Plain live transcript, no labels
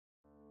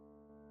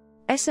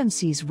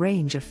SMC's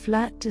range of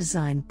flat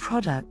design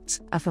products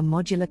are for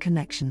modular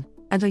connection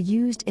and are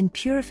used in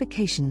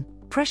purification,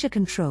 pressure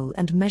control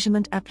and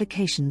measurement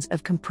applications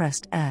of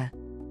compressed air.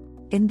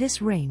 In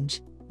this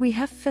range, we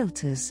have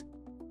filters.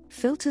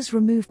 Filters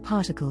remove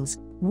particles,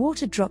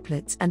 water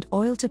droplets and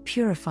oil to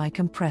purify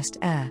compressed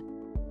air.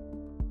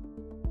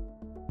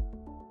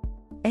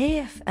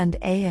 AF and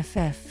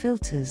AFF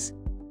filters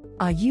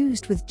are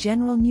used with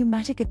general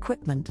pneumatic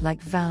equipment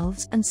like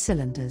valves and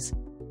cylinders.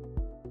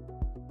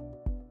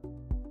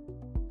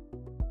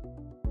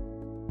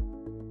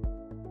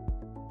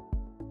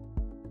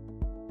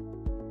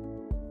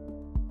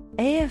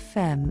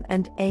 AFM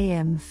and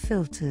AM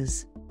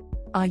filters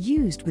are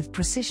used with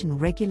precision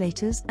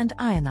regulators and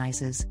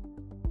ionizers.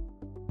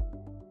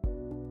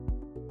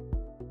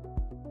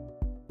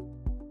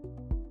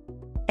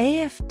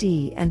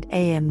 AFD and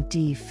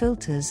AMD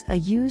filters are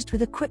used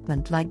with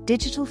equipment like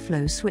digital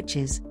flow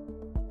switches.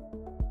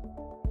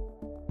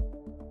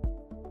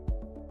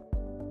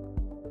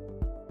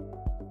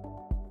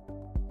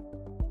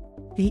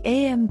 The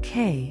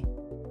AMK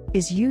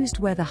is used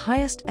where the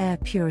highest air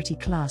purity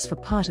class for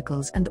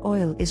particles and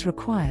oil is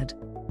required.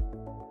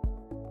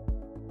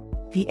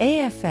 The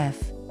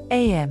AFF,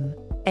 AM,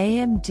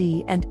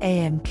 AMD and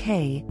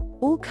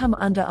AMK all come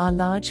under our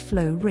large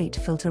flow rate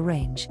filter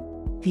range.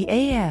 The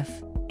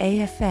AF,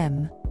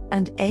 AFM,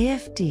 and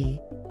AFD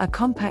are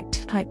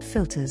compact type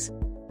filters.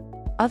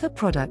 Other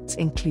products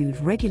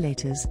include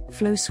regulators,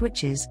 flow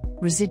switches,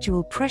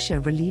 residual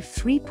pressure relief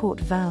 3-port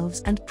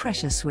valves and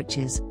pressure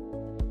switches.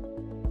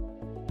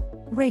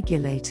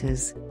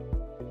 Regulators.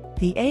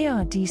 The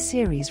ARD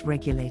series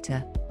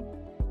regulator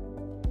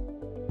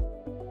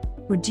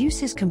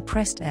reduces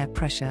compressed air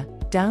pressure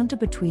down to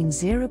between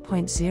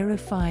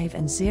 0.05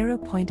 and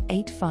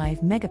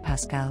 0.85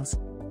 megapascals.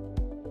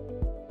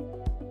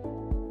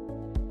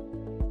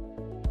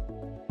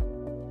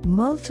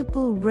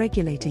 Multiple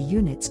regulator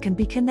units can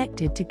be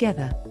connected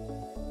together.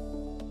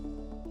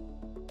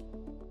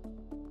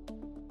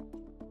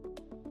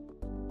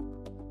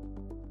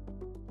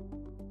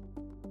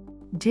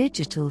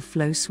 Digital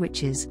flow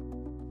switches.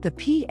 The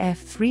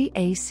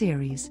PF3A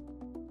series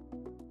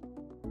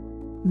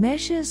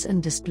measures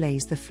and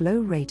displays the flow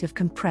rate of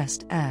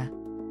compressed air.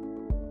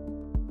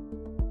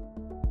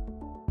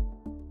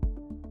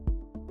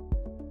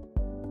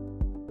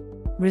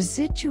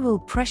 Residual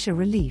pressure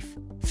relief,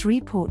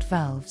 3-port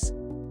valves.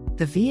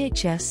 The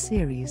VHS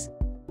series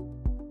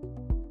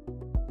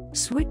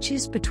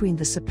switches between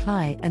the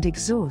supply and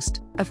exhaust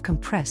of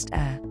compressed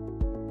air.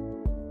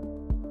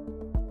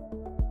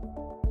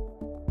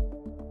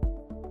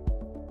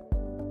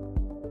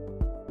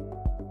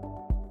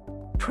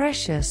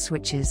 Pressure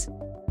switches.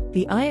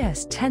 The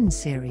IS-10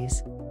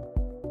 series.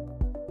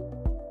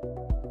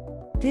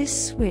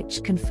 This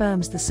switch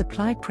confirms the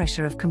supply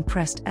pressure of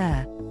compressed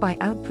air by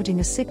outputting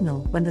a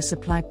signal when the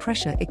supply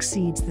pressure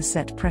exceeds the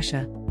set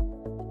pressure.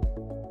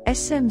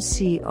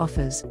 SMC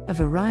offers a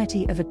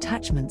variety of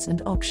attachments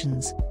and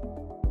options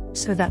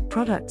so that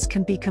products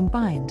can be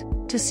combined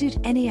to suit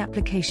any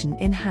application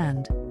in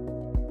hand.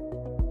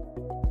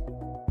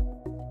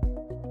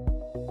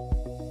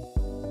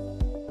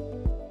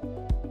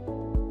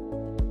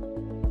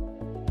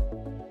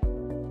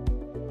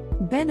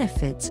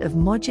 Benefits of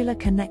modular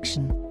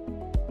connection.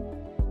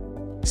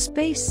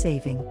 Space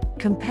saving,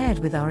 compared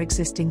with our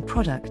existing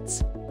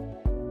products.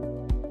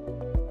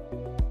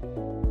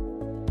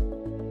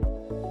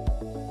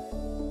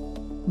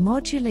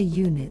 Modular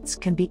units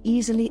can be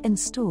easily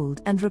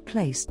installed and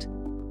replaced.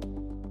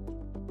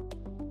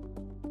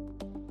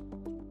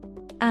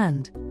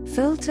 And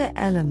filter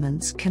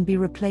elements can be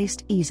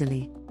replaced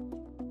easily.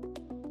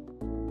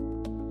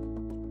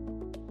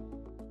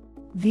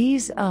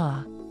 These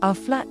are our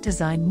flat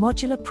design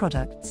modular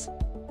products.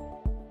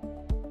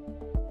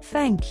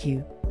 Thank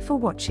you for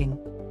watching.